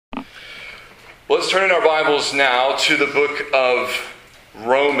Let's turn in our Bibles now to the book of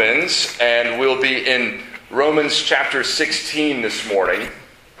Romans, and we'll be in Romans chapter 16 this morning.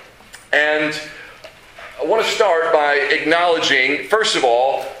 And I want to start by acknowledging, first of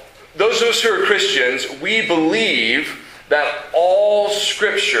all, those of us who are Christians, we believe that all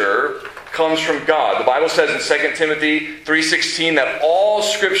Scripture comes from God. The Bible says in 2 Timothy 3:16 that all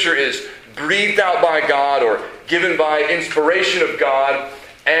Scripture is breathed out by God or given by inspiration of God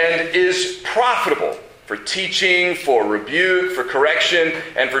and is profitable for teaching, for rebuke, for correction,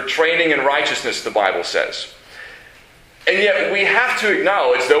 and for training in righteousness, the Bible says. And yet we have to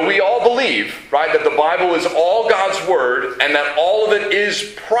acknowledge, though we all believe, right, that the Bible is all God's Word and that all of it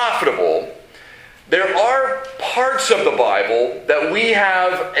is profitable, there are parts of the Bible that we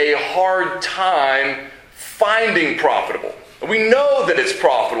have a hard time finding profitable. We know that it's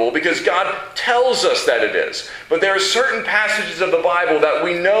profitable because God tells us that it is. But there are certain passages of the Bible that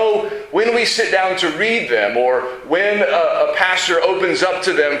we know when we sit down to read them or when a pastor opens up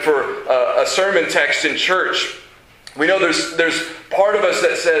to them for a sermon text in church. We know there's part of us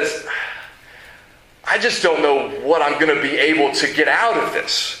that says, I just don't know what I'm going to be able to get out of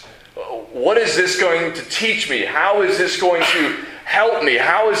this. What is this going to teach me? How is this going to help me?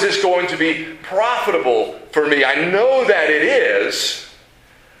 How is this going to be profitable for me? I know that it is,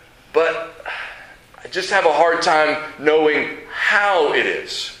 but I just have a hard time knowing how it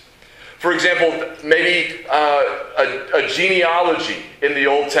is. For example, maybe a genealogy in the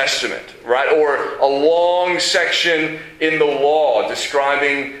Old Testament, right? Or a long section in the law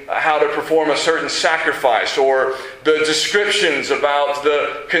describing how to perform a certain sacrifice, or the descriptions about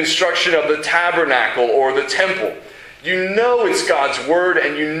the construction of the tabernacle or the temple. You know it's God's Word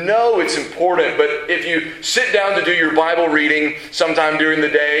and you know it's important, but if you sit down to do your Bible reading sometime during the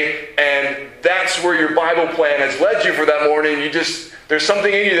day and that's where your Bible plan has led you for that morning, there's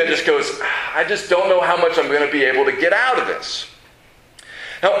something in you that just goes, I just don't know how much I'm going to be able to get out of this.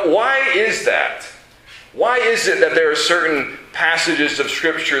 Now, why is that? Why is it that there are certain passages of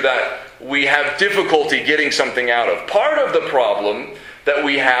Scripture that we have difficulty getting something out of? Part of the problem that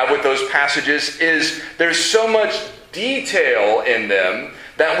we have with those passages is there's so much detail in them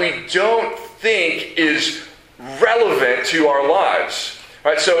that we don't think is relevant to our lives.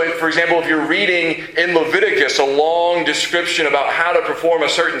 Right? So, for example, if you're reading in Leviticus a long description about how to perform a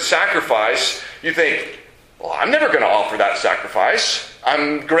certain sacrifice, you think, well, I'm never going to offer that sacrifice.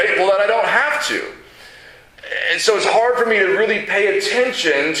 I'm grateful that I don't have to. And so it's hard for me to really pay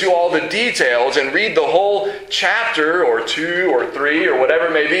attention to all the details and read the whole chapter or 2 or 3 or whatever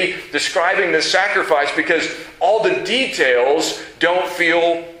it may be describing this sacrifice because all the details don't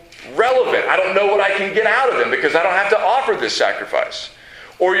feel relevant. I don't know what I can get out of them because I don't have to offer this sacrifice.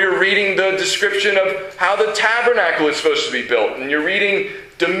 Or you're reading the description of how the tabernacle is supposed to be built, and you're reading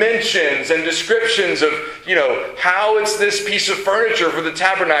dimensions and descriptions of, how it's this piece of furniture for the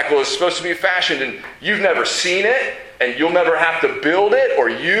tabernacle is supposed to be fashioned, and you've never seen it, and you'll never have to build it or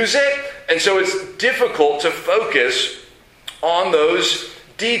use it, and so it's difficult to focus on those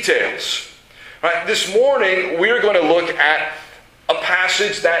details. Right? This morning, we're going to look at a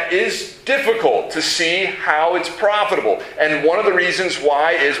passage that is difficult to see how it's profitable. And one of the reasons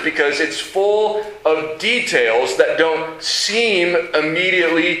why is because it's full of details that don't seem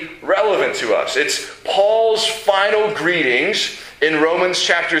immediately relevant to us. It's Paul's final greetings in Romans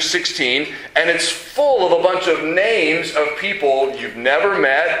chapter 16, and it's full of a bunch of names of people you've never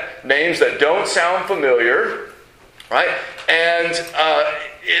met, names that don't sound familiar, right? And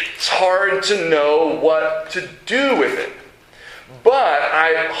it's hard to know what to do with it. But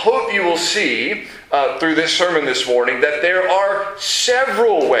I hope you will see through this sermon this morning that there are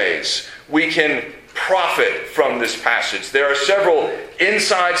several ways we can profit from this passage. There are several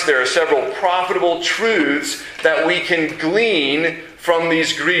insights, there are several profitable truths that we can glean from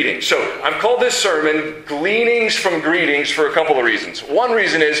these greetings. So I've called this sermon Gleanings from Greetings for a couple of reasons. One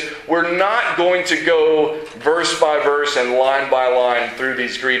reason is we're not going to go verse by verse and line by line through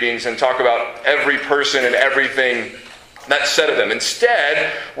these greetings and talk about every person and everything that's said of them.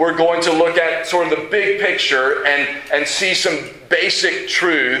 Instead, we're going to look at sort of the big picture and see some basic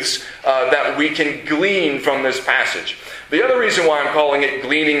truths that we can glean from this passage. The other reason why I'm calling it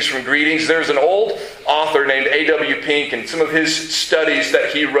Gleanings from Greetings, there's an old author named A.W. Pink, and some of his studies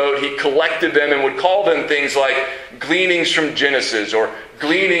that he wrote, he collected them and would call them things like Gleanings from Genesis or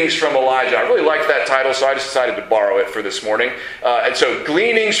Gleanings from Elijah. I really liked that title, so I just decided to borrow it for this morning. And so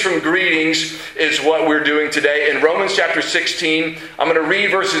Gleanings from Greetings is what we're doing today. In Romans chapter 16, I'm going to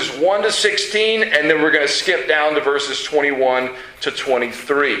read verses 1 to 16, and then we're going to skip down to verses 21 to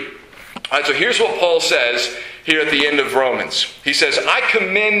 23. All right, so here's what Paul says here at the end of Romans. He says, I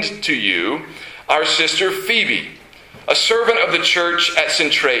commend to you our sister Phoebe, a servant of the church at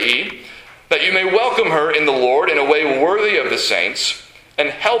Cenchreae, that you may welcome her in the Lord in a way worthy of the saints, and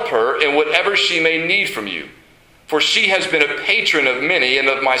help her in whatever she may need from you. For she has been a patron of many and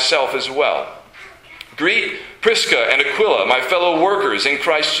of myself as well. Greet Prisca and Aquila, my fellow workers in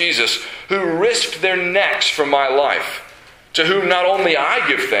Christ Jesus, who risked their necks for my life, to whom not only I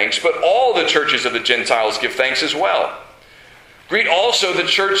give thanks, but all the churches of the Gentiles give thanks as well. Greet also the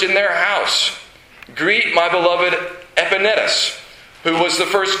church in their house. Greet my beloved Epaenetus, who was the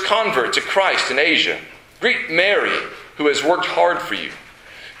first convert to Christ in Asia. Greet Mary, who has worked hard for you.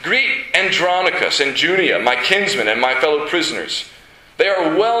 Greet Andronicus and Junia, my kinsmen and my fellow prisoners. They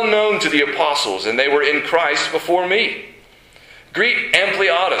are well known to the apostles, and they were in Christ before me. Greet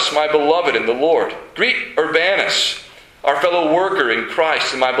Ampliatus, my beloved in the Lord. Greet Urbanus, our fellow worker in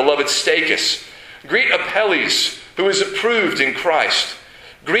Christ, and my beloved Stachys. Greet Apelles, who is approved in Christ.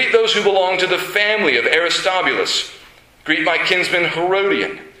 Greet those who belong to the family of Aristobulus. Greet my kinsman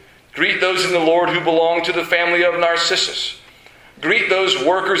Herodian. Greet those in the Lord who belong to the family of Narcissus. Greet those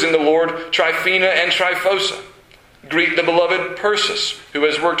workers in the Lord, Tryphena and Tryphosa. Greet the beloved Persis, who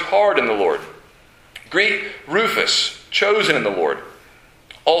has worked hard in the Lord. Greet Rufus, chosen in the Lord.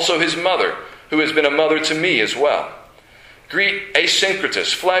 Also his mother, who has been a mother to me as well. Greet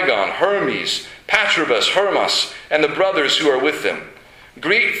Asyncritus, Phlegon, Hermes, Patrobas, Hermas, and the brothers who are with them.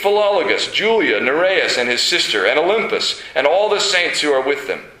 Greet Philologus, Julia, Nereus and his sister, and Olympus, and all the saints who are with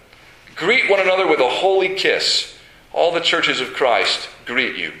them. Greet one another with a holy kiss. All the churches of Christ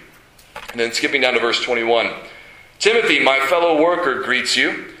greet you. And then skipping down to verse 21. Timothy, my fellow worker, greets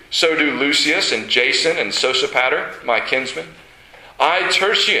you. So do Lucius and Jason and Sosipater, my kinsmen. I,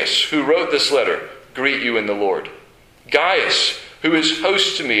 Tertius, who wrote this letter, greet you in the Lord. Gaius, who is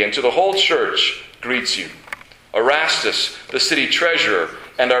host to me and to the whole church, greets you. Erastus, the city treasurer,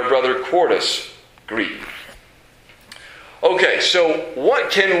 and our brother Quartus greet you. Okay, so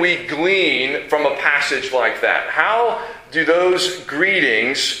what can we glean from a passage like that? How do those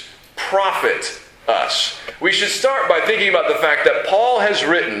greetings profit us? We should start by thinking about the fact that Paul has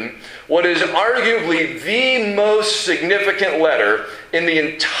written what is arguably the most significant letter in the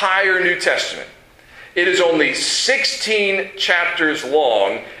entire New Testament. It is only 16 chapters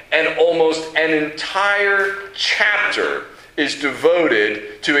long, and almost an entire chapter is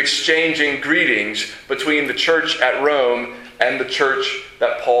devoted to exchanging greetings between the church at Rome and the church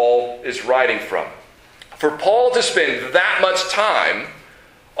that Paul is writing from. For Paul to spend that much time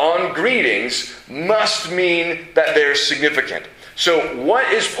on greetings must mean that they're significant. So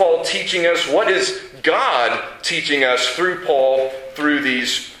what is Paul teaching us? What is God teaching us through Paul through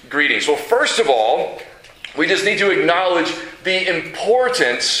these greetings? Well, first of all, we just need to acknowledge the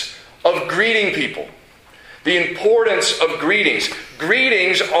importance of greeting people. The importance of greetings.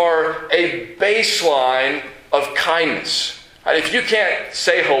 Greetings are a baseline of kindness. If you can't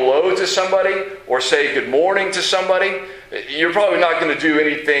say hello to somebody or say good morning to somebody, you're probably not going to do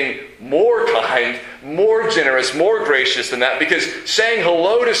anything more kind, more generous, more gracious than that, because saying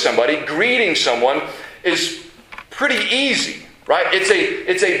hello to somebody, greeting someone, is pretty easy, right?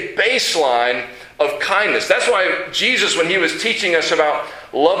 It's a baseline of kindness. That's why Jesus, when he was teaching us about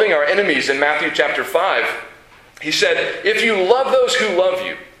loving our enemies in Matthew chapter 5, he said, if you love those who love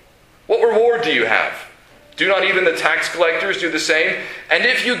you, what reward do you have? Do not even the tax collectors do the same? And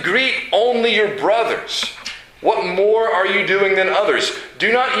if you greet only your brothers, what more are you doing than others?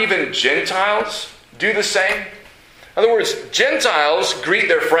 Do not even Gentiles do the same? In other words, Gentiles greet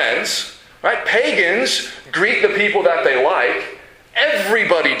their friends, right? Pagans greet the people that they like.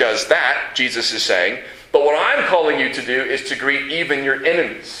 Everybody does that, Jesus is saying. But what I'm calling you to do is to greet even your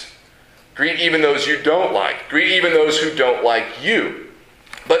enemies. Greet even those you don't like. Greet even those who don't like you.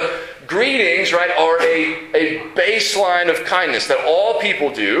 But greetings, right, are a baseline of kindness that all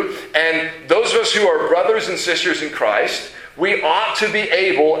people do. And those of us who are brothers and sisters in Christ, we ought to be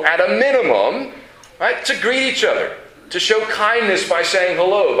able, at a minimum, right, to greet each other. To show kindness by saying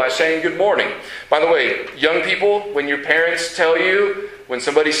hello, by saying good morning. By the way, young people, when your parents tell you, when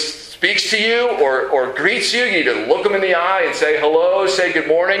somebody speaks to you or greets you, you need to look them in the eye and say hello, say good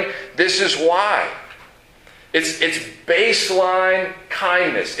morning. This is why. It's baseline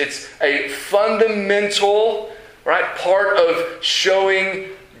kindness. It's a fundamental, right, part of showing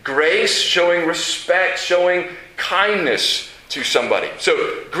grace, showing respect, showing kindness to somebody.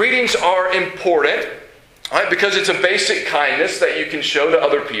 So greetings are important, right, because it's a basic kindness that you can show to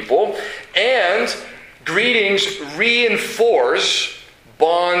other people. And greetings reinforce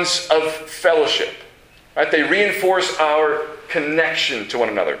bonds of fellowship. Right? They reinforce our connection to one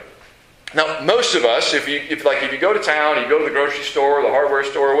another. Now, most of us, if you go to town, you go to the grocery store, or the hardware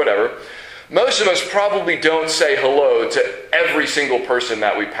store, or whatever, most of us probably don't say hello to every single person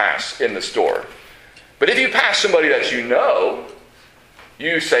that we pass in the store. But if you pass somebody that you know,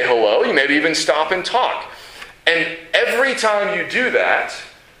 you say hello, you maybe even stop and talk. And every time you do that,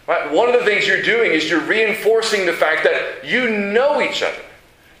 right, one of the things you're doing is you're reinforcing the fact that you know each other.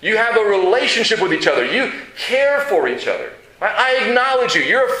 You have a relationship with each other. You care for each other. Right? I acknowledge you.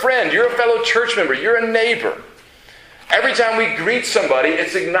 You're a friend. You're a fellow church member. You're a neighbor. Every time we greet somebody,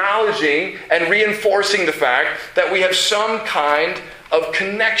 it's acknowledging and reinforcing the fact that we have some kind of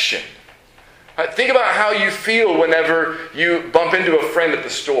connection. Right? Think about how you feel whenever you bump into a friend at the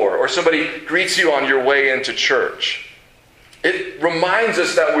store or somebody greets you on your way into church. It reminds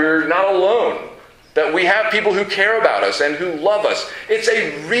us that we're not alone, that we have people who care about us and who love us. It's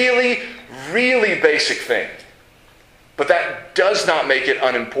a really, really basic thing. But that does not make it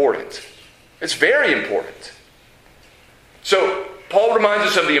unimportant. It's very important. So, Paul reminds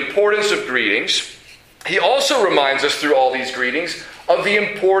us of the importance of greetings. He also reminds us through all these greetings of the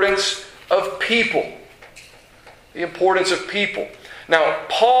importance of people. The importance of people. Now,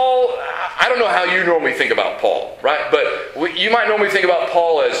 Paul, I don't know how you normally think about Paul, right? But you might normally think about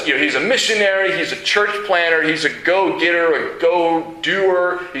Paul as, he's a missionary, he's a church planner, he's a go-getter, a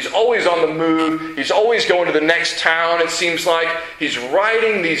go-doer. He's always on the move. He's always going to the next town, it seems like. He's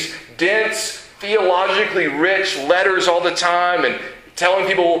writing these dense, theologically rich letters all the time and telling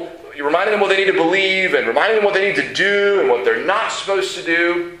people, reminding them what they need to believe and reminding them what they need to do and what they're not supposed to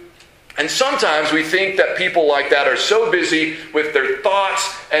do. And sometimes we think that people like that are so busy with their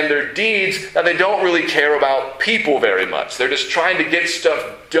thoughts and their deeds that they don't really care about people very much. They're just trying to get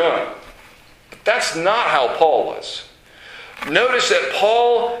stuff done. But that's not how Paul was. Notice that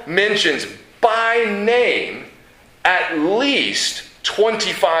Paul mentions by name at least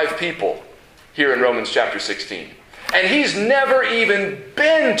 25 people here in Romans chapter 16. And he's never even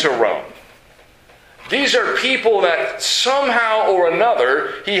been to Rome. These are people that somehow or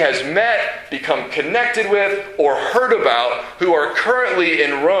another he has met, become connected with, or heard about who are currently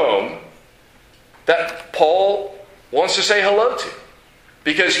in Rome that Paul wants to say hello to.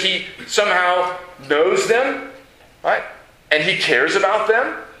 Because he somehow knows them, right? And he cares about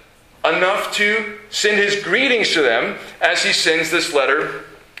them enough to send his greetings to them as he sends this letter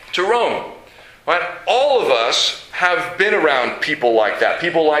to Rome. Right? All of us have been around people like that.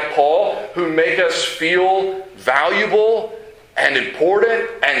 People like Paul who make us feel valuable and important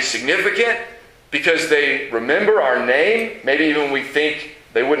and significant because they remember our name. Maybe even when we think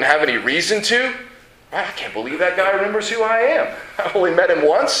they wouldn't have any reason to. Right? I can't believe that guy remembers who I am. I only met him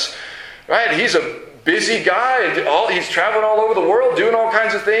once. Right? He's a busy guy. He's traveling all over the world doing all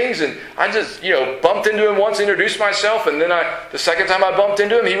kinds of things. And I just, bumped into him once, introduced myself. And then the second time I bumped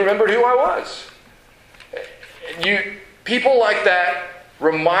into him, he remembered who I was. People like that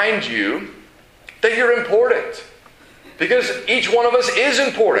remind you that you're important. Because each one of us is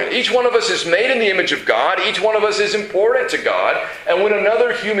important. Each one of us is made in the image of God. Each one of us is important to God. And when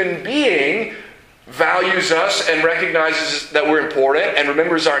another human being values us and recognizes that we're important and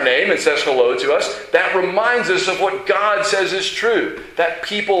remembers our name and says hello to us, that reminds us of what God says is true, that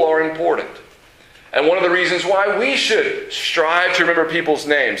people are important. And one of the reasons why we should strive to remember people's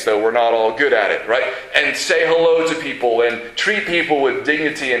names, though we're not all good at it, right? And say hello to people and treat people with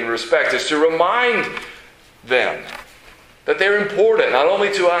dignity and respect is to remind them that they're important, not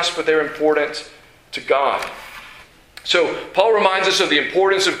only to us, but they're important to God. So Paul reminds us of the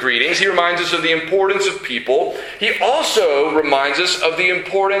importance of greetings. He reminds us of the importance of people. He also reminds us of the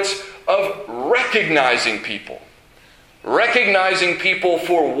importance of recognizing people. Recognizing people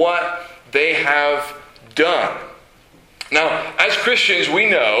for what they have done. Now, as Christians, we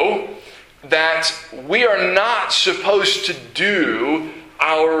know that we are not supposed to do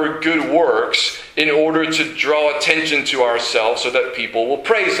our good works in order to draw attention to ourselves so that people will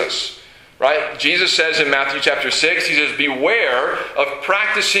praise us. Right? Jesus says in Matthew chapter 6, he says, "Beware of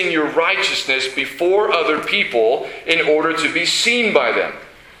practicing your righteousness before other people in order to be seen by them.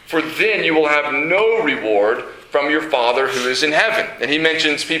 For then you will have no reward from your Father who is in heaven." And he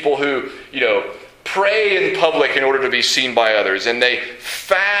mentions people who, pray in public in order to be seen by others. And they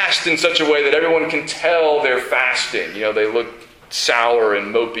fast in such a way that everyone can tell they're fasting. They look sour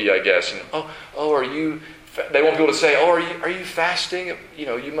and mopey, I guess. And, are you... They want people to say, are you fasting?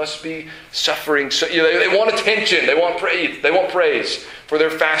 You must be suffering. So, they want attention. They want praise. They want praise for their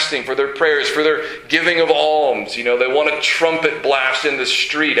fasting, for their prayers, for their giving of alms. They want a trumpet blast in the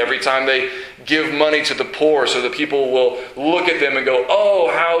street every time they give money to the poor so that people will look at them and go,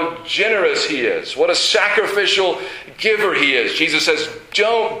 "Oh, how generous he is. What a sacrificial giver he is." Jesus says,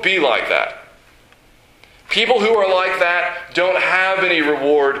 don't be like that. People who are like that don't have any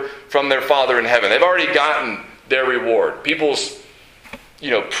reward from their Father in heaven. They've already gotten their reward. People's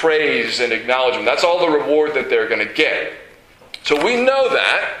praise and acknowledgement. That's all the reward that they're going to get. So we know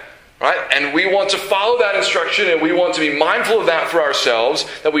that, right? And we want to follow that instruction, and we want to be mindful of that for ourselves,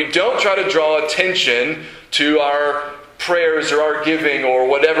 that we don't try to draw attention to our prayers or our giving or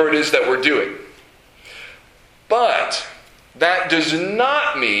whatever it is that we're doing. But that does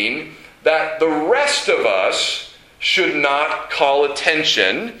not mean that the rest of us should not call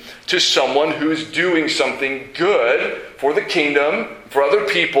attention to someone who's doing something good for the kingdom, for other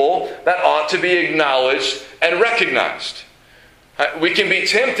people, that ought to be acknowledged and recognized. We can be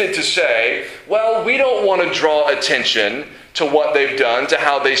tempted to say, well, we don't want to draw attention to what they've done, to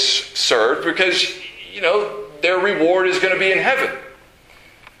how they served, because, their reward is going to be in heaven.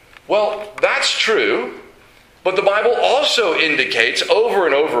 Well, that's true, but the Bible also indicates over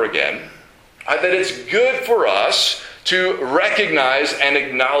and over again that it's good for us to recognize and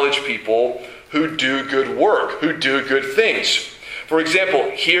acknowledge people who do good work, who do good things. For example,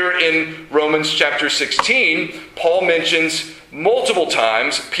 here in Romans chapter 16, Paul mentions multiple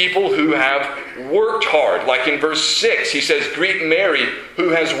times people who have worked hard. Like in verse 6, he says, "Greet Mary, who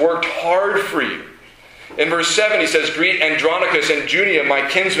has worked hard for you." In verse 7, he says, "Greet Andronicus and Junia, my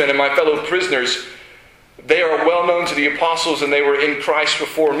kinsmen and my fellow prisoners. They are well known to the apostles, and they were in Christ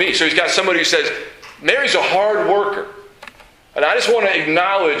before me." So he's got somebody who says, Mary's a hard worker. And I just want to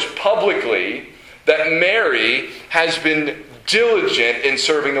acknowledge publicly that Mary has been diligent in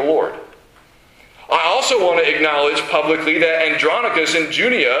serving the Lord. I also want to acknowledge publicly that Andronicus and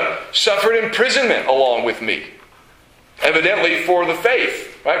Junia suffered imprisonment along with me. Evidently for the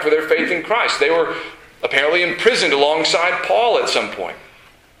faith, right? For their faith in Christ. They were apparently imprisoned alongside Paul at some point.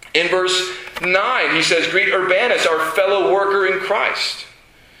 In verse 9, he says, "Greet Urbanus, our fellow worker in Christ."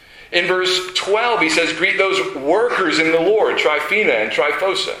 In verse 12, he says, "Greet those workers in the Lord, Tryphena and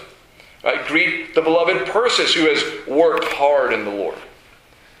Tryphosa." Right? Greet the beloved Persis, who has worked hard in the Lord.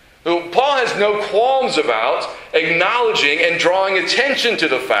 So Paul has no qualms about acknowledging and drawing attention to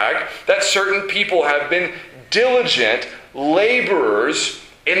the fact that certain people have been diligent laborers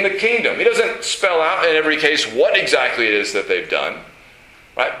in the kingdom. He doesn't spell out in every case what exactly it is that they've done.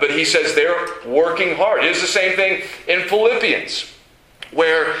 Right? But he says they're working hard. He does the same thing in Philippians,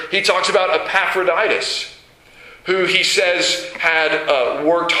 where he talks about Epaphroditus, who he says had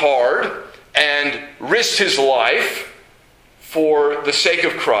worked hard and risked his life for the sake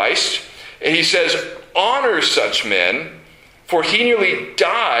of Christ. And he says, "Honor such men, for he nearly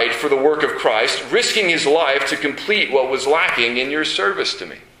died for the work of Christ, risking his life to complete what was lacking in your service to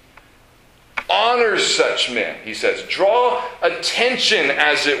me." Honor such men, he says. Draw attention,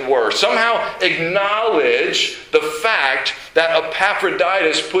 as it were. Somehow acknowledge the fact that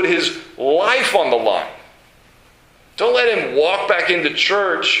Epaphroditus put his life on the line. Don't let him walk back into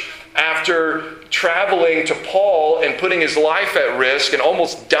church after traveling to Paul and putting his life at risk and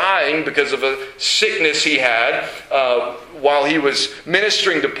almost dying because of a sickness he had while he was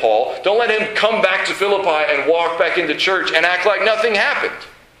ministering to Paul. Don't let him come back to Philippi and walk back into church and act like nothing happened.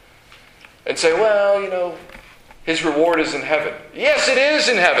 And say, well, his reward is in heaven. Yes, it is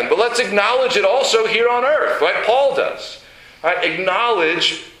in heaven, but let's acknowledge it also here on earth, like Paul does. Right?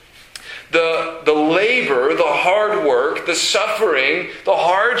 Acknowledge the labor, the hard work, the suffering, the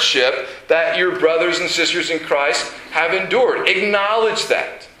hardship that your brothers and sisters in Christ have endured. Acknowledge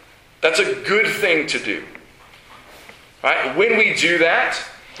that. That's a good thing to do. Right? When we do that,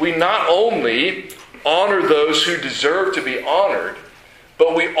 we not only honor those who deserve to be honored,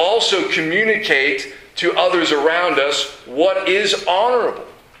 but we also communicate to others around us what is honorable.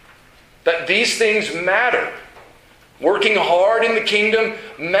 That these things matter. Working hard in the kingdom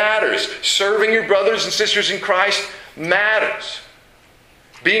matters. Serving your brothers and sisters in Christ matters.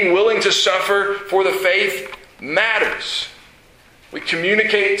 Being willing to suffer for the faith matters. We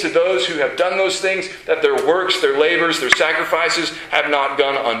communicate to those who have done those things that their works, their labors, their sacrifices have not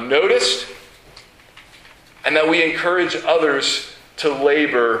gone unnoticed, and that we encourage others to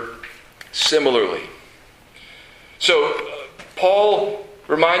labor similarly. So, Paul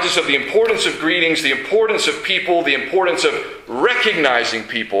reminds us of the importance of greetings, the importance of people, the importance of recognizing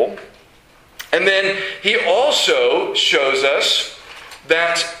people. And then he also shows us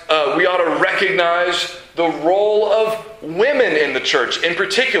that we ought to recognize the role of women in the church in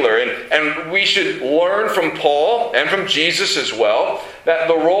particular. And we should learn from Paul and from Jesus as well that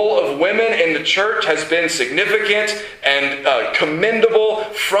the role of women in the church has been significant and commendable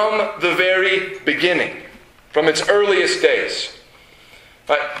from the very beginning, from its earliest days.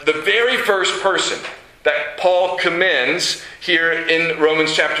 The very first person that Paul commends here in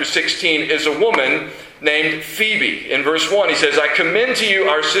Romans chapter 16 is a woman named Phoebe. In verse 1, he says, I commend to you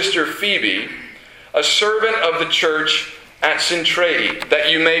our sister Phoebe, a servant of the church at Cenchreae,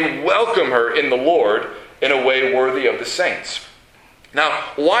 that you may welcome her in the Lord in a way worthy of the saints. Now,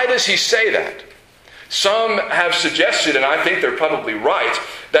 why does he say that? Some have suggested, and I think they're probably right,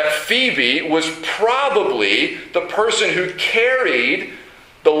 that Phoebe was probably the person who carried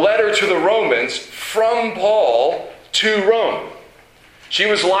the letter to the Romans from Paul to Rome. She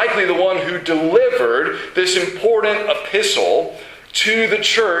was likely the one who delivered this important epistle to the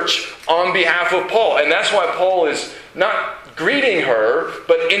church on behalf of Paul. And that's why Paul is not greeting her,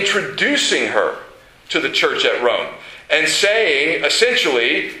 but introducing her to the church at Rome. And saying,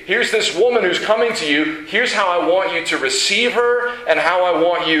 essentially, here's this woman who's coming to you. Here's how I want you to receive her and how I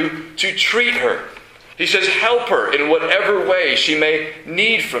want you to treat her. He says, help her in whatever way she may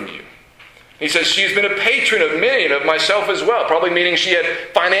need from you. He says, she's been a patron of many and of myself as well. Probably meaning she had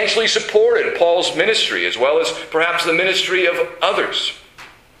financially supported Paul's ministry as well as perhaps the ministry of others.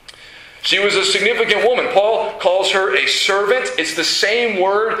 She was a significant woman. Paul calls her a servant. It's the same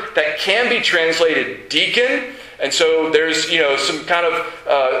word that can be translated deacon. And so there's, some kind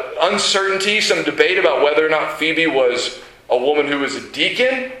of uncertainty, some debate about whether or not Phoebe was a woman who was a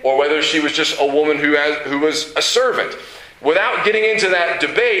deacon or whether she was just a woman who was a servant. Without getting into that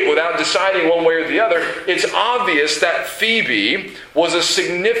debate, without deciding one way or the other, it's obvious that Phoebe was a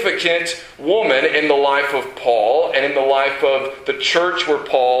significant woman in the life of Paul and in the life of the church where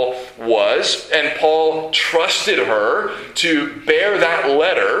Paul was. And Paul trusted her to bear that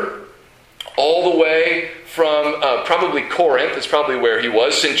letter all the way from probably Corinth. Is probably where he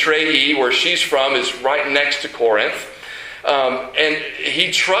was. Cenchreae, where she's from, is right next to Corinth. And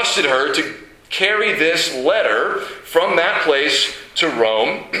he trusted her to carry this letter from that place to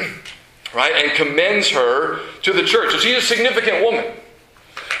Rome, right, and commends her to the church. So she's a significant woman.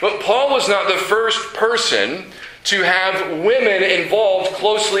 But Paul was not the first person to have women involved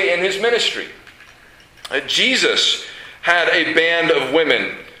closely in his ministry. Jesus had a band of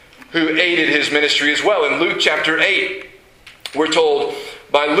women who aided his ministry as well. In Luke chapter 8, we're told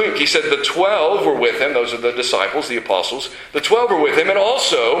by Luke, he said the 12 were with him. Those are the disciples, the apostles. The 12 were with him, and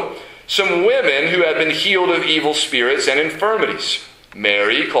also some women who had been healed of evil spirits and infirmities.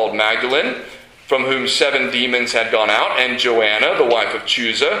 Mary, called Magdalene, from whom 7 demons had gone out, and Joanna, the wife of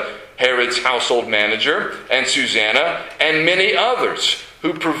Chuza, Herod's household manager, and Susanna, and many others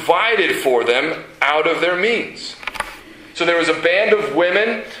who provided for them out of their means. So there was a band of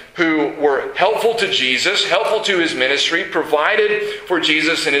women who were helpful to Jesus, helpful to his ministry, provided for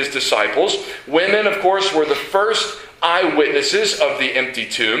Jesus and his disciples. Women, of course, were the first eyewitnesses of the empty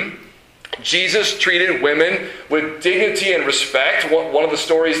tomb. Jesus treated women with dignity and respect. One of the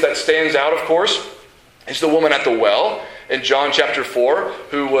stories that stands out, of course, is the woman at the well in John chapter 4,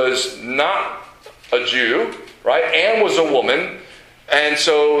 who was not a Jew, right, and was a woman. And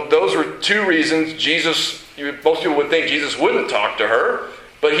so those were 2 reasons most people would think Jesus wouldn't talk to her,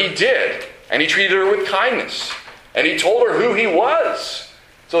 but he did. And he treated her with kindness. And he told her who he was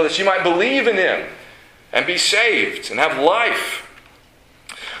so that she might believe in him and be saved and have life.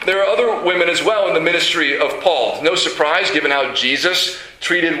 There are other women as well in the ministry of Paul. No surprise, given how Jesus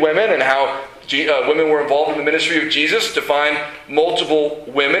treated women and how women were involved in the ministry of Jesus, to find multiple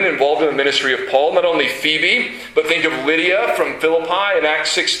women involved in the ministry of Paul. Not only Phoebe, but think of Lydia from Philippi in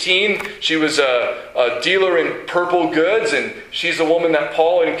Acts 16. She was a dealer in purple goods, and she's the woman that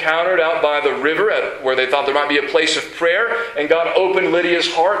Paul encountered out by the river where they thought there might be a place of prayer. And God opened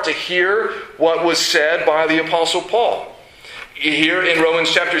Lydia's heart to hear what was said by the Apostle Paul. Here in Romans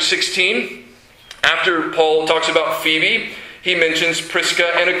chapter 16, after Paul talks about Phoebe, he mentions Prisca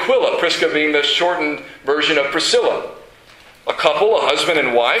and Aquila. Prisca being the shortened version of Priscilla. A couple, a husband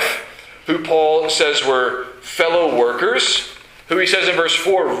and wife, who Paul says were fellow workers, who he says in verse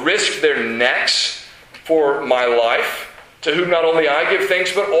 4, risked their necks for my life, to whom not only I give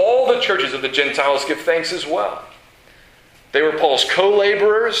thanks, but all the churches of the Gentiles give thanks as well. They were Paul's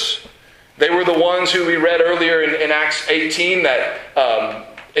co-laborers. They were the ones who we read earlier in Acts 18 that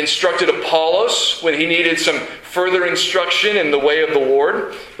instructed Apollos when he needed some further instruction in the way of the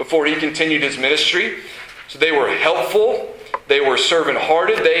Lord before he continued his ministry. So they were helpful. They were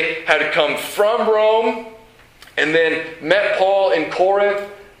servant-hearted. They had come from Rome and then met Paul in Corinth,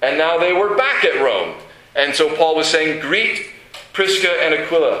 and now they were back at Rome. And so Paul was saying, greet Prisca and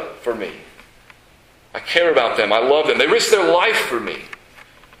Aquila for me. I care about them. I love them. They risked their life for me.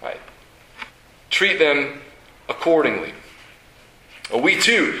 Right? Treat them accordingly. We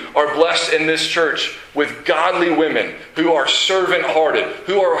too are blessed in this church with godly women who are servant-hearted,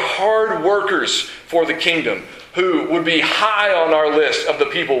 who are hard workers for the kingdom, who would be high on our list of the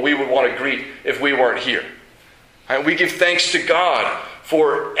people we would want to greet if we weren't here. And we give thanks to God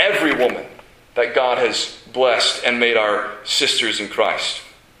for every woman that God has blessed and made our sisters in Christ.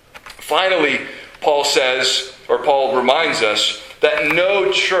 Finally, Paul reminds us that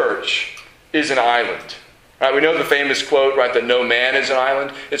no church is an island. Right, we know the famous quote, right, that no man is an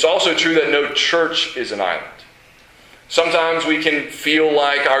island. It's also true that no church is an island. Sometimes we can feel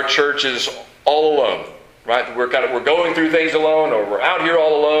like our church is all alone, right? We're going through things alone, or we're out here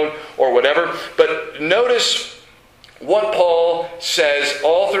all alone, or whatever. But notice what Paul says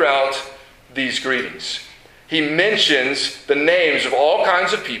all throughout these greetings. He mentions the names of all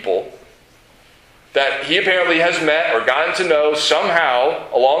kinds of people that he apparently has met or gotten to know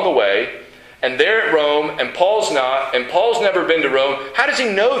somehow along the way. And they're at Rome, and Paul's not, and Paul's never been to Rome. How does he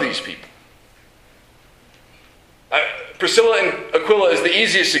know these people? Priscilla and Aquila is the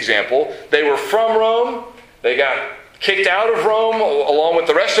easiest example. They were from Rome. They got kicked out of Rome along with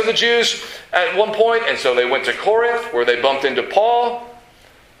the rest of the Jews at one point, and so they went to Corinth, where they bumped into Paul.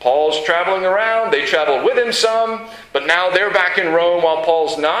 Paul's traveling around. They traveled with him some, but now they're back in Rome while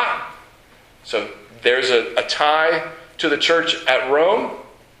Paul's not. So there's a tie to the church at Rome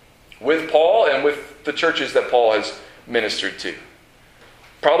with Paul and with the churches that Paul has ministered to.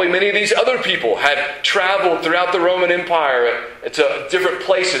 Probably many of these other people had traveled throughout the Roman Empire to different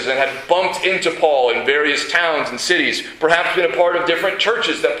places and had bumped into Paul in various towns and cities, perhaps been a part of different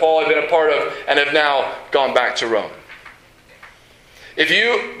churches that Paul had been a part of and have now gone back to Rome. If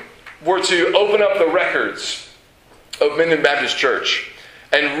you were to open up the records of Minden Baptist Church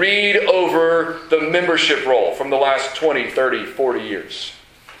and read over the membership roll from the last 20, 30, 40 years,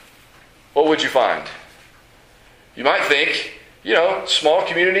 what would you find? You might think, small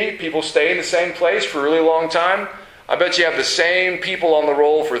community, people stay in the same place for a really long time. I bet you have the same people on the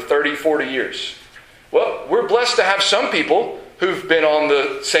roll for 30, 40 years. Well, we're blessed to have some people who've been on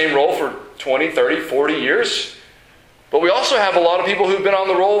the same roll for 20, 30, 40 years. But we also have a lot of people who've been on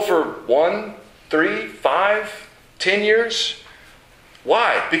the roll for 1, 3, 5, 10 years.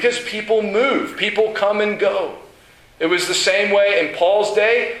 Why? Because people move. People come and go. It was the same way in Paul's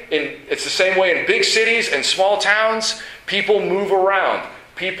day. It's the same way in big cities and small towns. People move around.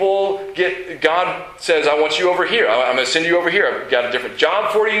 God says, I want you over here. I'm going to send you over here. I've got a different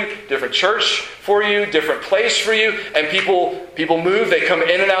job for you, different church for you, different place for you. And people move. They come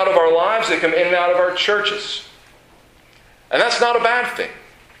in and out of our lives. They come in and out of our churches. And that's not a bad thing.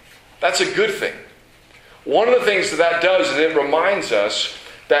 That's a good thing. One of the things that does is it reminds us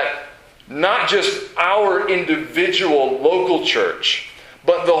that not just our individual local church,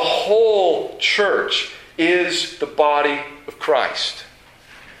 but the whole church is the body of Christ.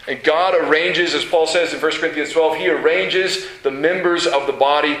 And God arranges, as Paul says in 1 Corinthians 12, He arranges the members of the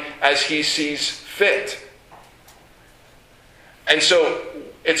body as He sees fit. And so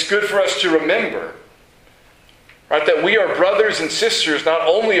it's good for us to remember, right, that we are brothers and sisters not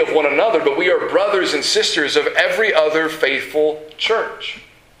only of one another, but we are brothers and sisters of every other faithful church.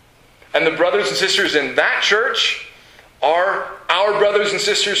 And the brothers and sisters in that church are our brothers and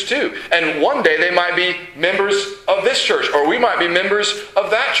sisters too. And one day they might be members of this church, or we might be members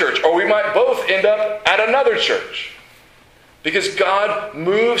of that church, or we might both end up at another church. Because God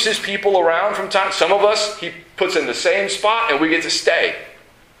moves His people around from time. Some of us He puts in the same spot and we get to stay.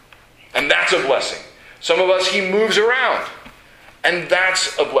 And that's a blessing. Some of us He moves around. And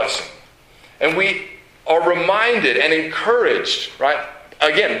that's a blessing. And we are reminded and encouraged, right?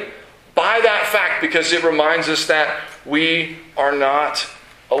 Again, by that fact, because it reminds us that we are not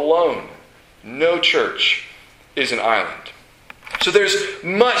alone. No church is an island. So there's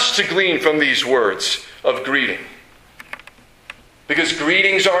much to glean from these words of greeting. Because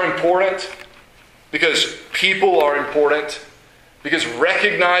greetings are important. Because people are important. Because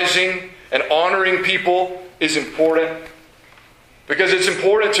recognizing and honoring people is important. Because it's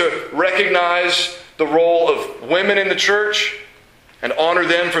important to recognize the role of women in the church and honor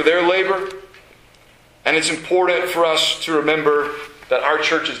them for their labor. And it's important for us to remember that our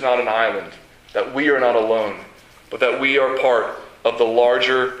church is not an island, that we are not alone, but that we are part of the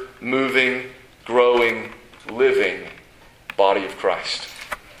larger, moving, growing, living body of Christ.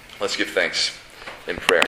 Let's give thanks in prayer.